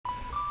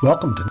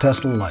Welcome to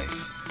Tesla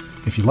Life.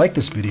 If you like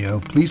this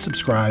video, please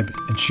subscribe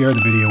and share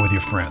the video with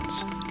your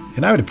friends.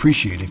 And I would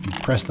appreciate if you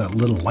press that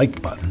little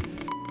like button.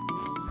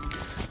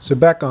 So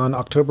back on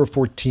October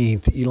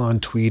 14th, Elon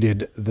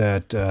tweeted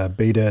that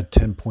beta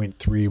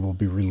 10.3 will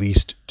be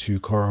released to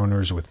car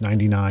owners with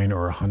 99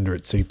 or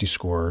 100 safety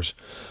scores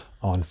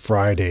on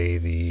Friday,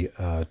 the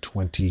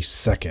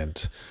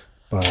 22nd.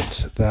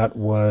 But that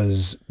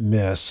was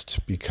missed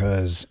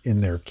because in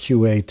their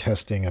QA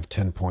testing of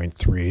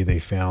 10.3, they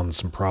found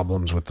some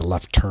problems with the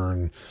left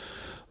turns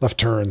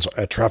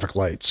at traffic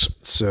lights.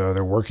 So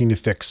they're working to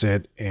fix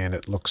it, and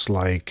it looks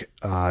like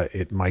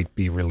it might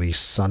be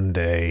released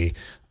Sunday,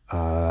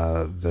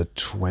 the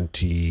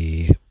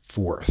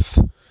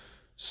 24th.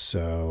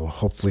 So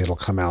hopefully it'll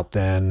come out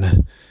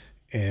then.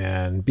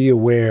 And be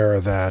aware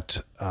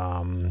that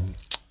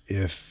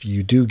if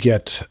you do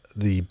get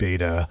the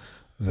beta,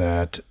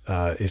 that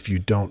if you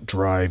don't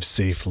drive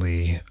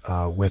safely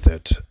with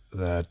it,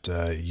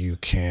 that you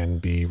can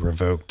be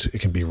revoked.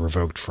 It can be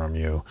revoked from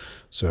you.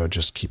 So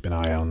just keep an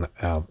eye on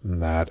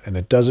that. And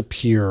it does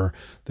appear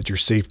that your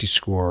safety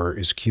score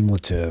is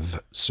cumulative,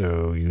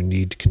 so you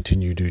need to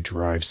continue to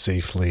drive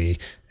safely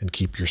and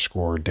keep your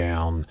score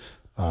down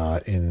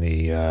in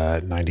the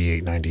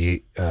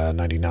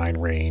 99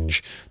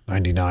 range.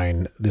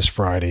 99 this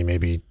Friday,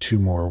 maybe 2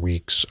 more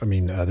weeks.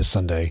 This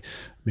Sunday,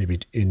 maybe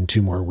in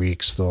 2 more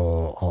weeks,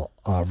 they'll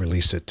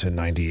release it to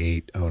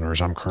 98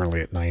 owners. I'm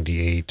currently at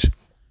 98.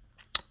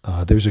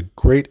 There's a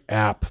great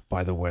app,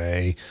 by the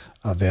way,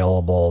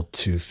 available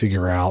to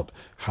figure out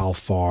how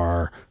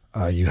far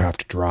you have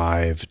to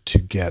drive to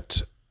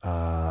get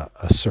a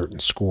certain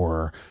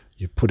score.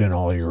 You put in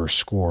all your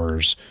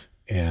scores,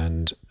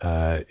 and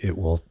it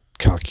will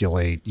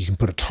calculate. You can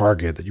put a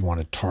target that you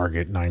want to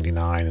target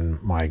 99 in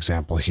my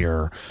example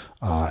here,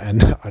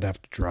 and I'd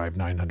have to drive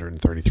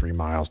 933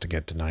 miles to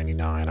get to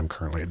 99. I'm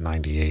currently at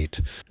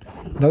 98.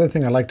 Another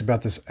thing I liked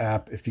about this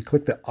app, if you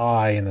click the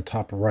eye in the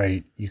top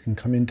right, you can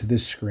come into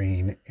this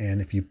screen,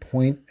 and if you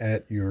point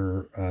at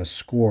your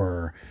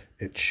score,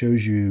 it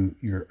shows you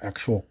your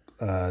actual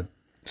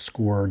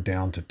score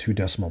down to 2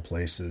 decimal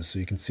places. So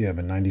you can see I have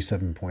a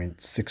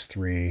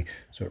 97.63,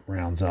 so it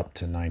rounds up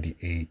to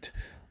 98.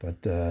 But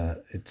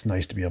it's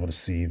nice to be able to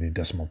see the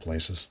decimal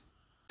places.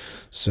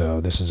 So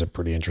this is a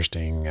pretty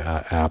interesting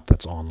app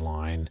that's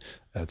online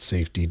at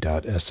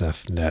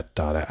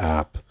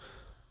safety.sfnet.app.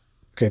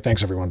 Okay,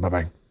 thanks everyone.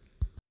 Bye-bye.